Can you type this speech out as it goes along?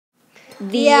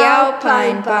The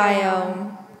Alpine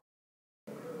Biome.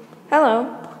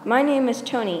 Hello, my name is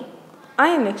Tony. I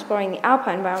am exploring the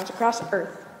alpine biomes across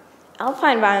Earth.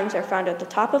 Alpine biomes are found at the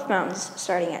top of mountains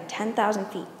starting at 10,000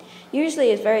 feet.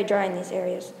 Usually it's very dry in these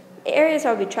areas. The areas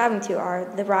I'll be traveling to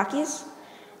are the Rockies,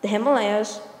 the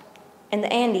Himalayas, and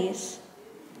the Andes.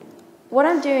 What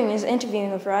I'm doing is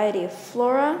interviewing a variety of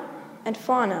flora and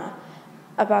fauna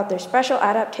about their special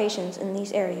adaptations in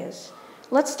these areas.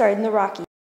 Let's start in the Rockies.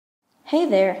 Hey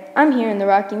there, I'm here in the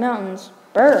Rocky Mountains.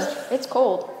 Brr, it's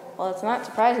cold. Well, it's not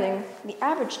surprising. The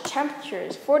average temperature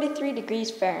is 43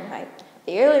 degrees Fahrenheit.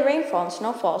 The yearly rainfall and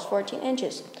snowfall is 14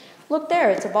 inches. Look there,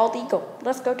 it's a bald eagle.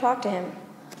 Let's go talk to him.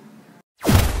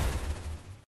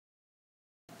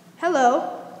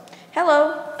 Hello.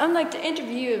 Hello, I'd like to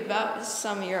interview you about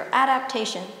some of your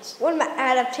adaptations. One of my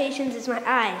adaptations is my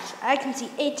eyes. I can see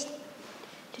 8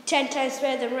 to 10 times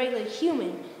better than regular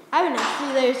human. I would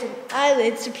have 3 layers of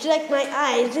eyelids to protect my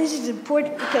eyes. This is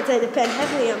important because I depend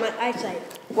heavily on my eyesight.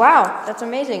 Wow, that's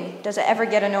amazing. Does it ever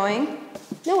get annoying?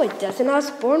 No, it doesn't. I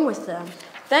was born with them.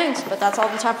 Thanks, but that's all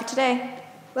the time for today.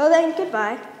 Well then,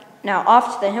 goodbye. Now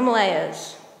off to the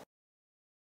Himalayas.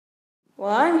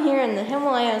 Well, I'm here in the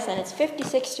Himalayas and it's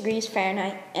 56 degrees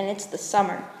Fahrenheit and it's the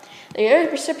summer. The yearly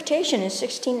precipitation is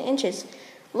 16 inches.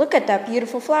 Look at that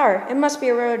beautiful flower. It must be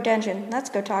a rhododendron. Let's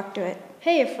go talk to it.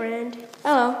 Hey, friend.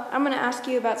 Hello, I'm going to ask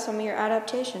you about some of your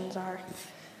adaptations are.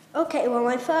 Okay, well,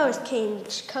 my flowers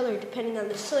change color depending on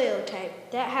the soil type.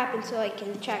 That happens so I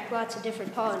can attract lots of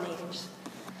different pollinators.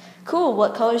 Cool,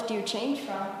 what colors do you change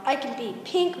from? I can be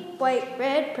pink, white,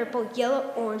 red, purple,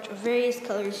 yellow, orange, or various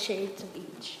colors, shades of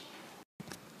each.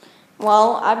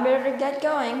 Well, I better get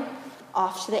going.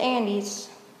 Off to the Andes.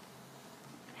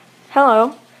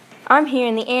 Hello, I'm here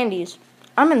in the Andes.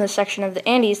 I'm in the section of the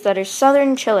Andes that is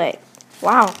southern Chile.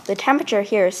 Wow, the temperature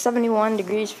here is 71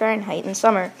 degrees Fahrenheit in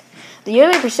summer. The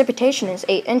yearly precipitation is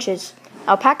 8 inches.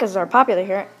 Alpacas are popular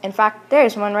here. In fact,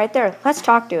 there's one right there. Let's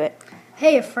talk to it.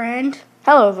 Hey, friend.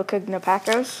 Hello,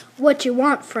 Vacugnapacos. What you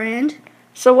want, friend?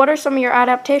 So what are some of your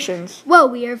adaptations? Well,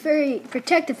 we are very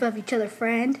protective of each other,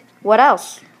 friend. What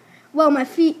else? Well, my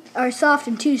feet are soft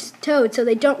and two-toed, so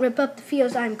they don't rip up the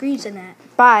fields I'm grazing at.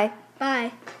 Bye.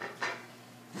 Bye.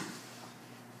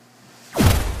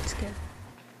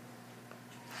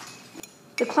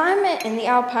 The climate in the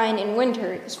Alpine in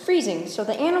winter is freezing, so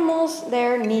the animals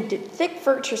there need thick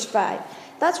fur to survive.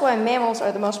 That's why mammals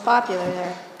are the most popular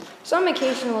there. Some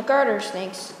occasional garter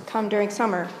snakes come during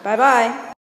summer. Bye-bye.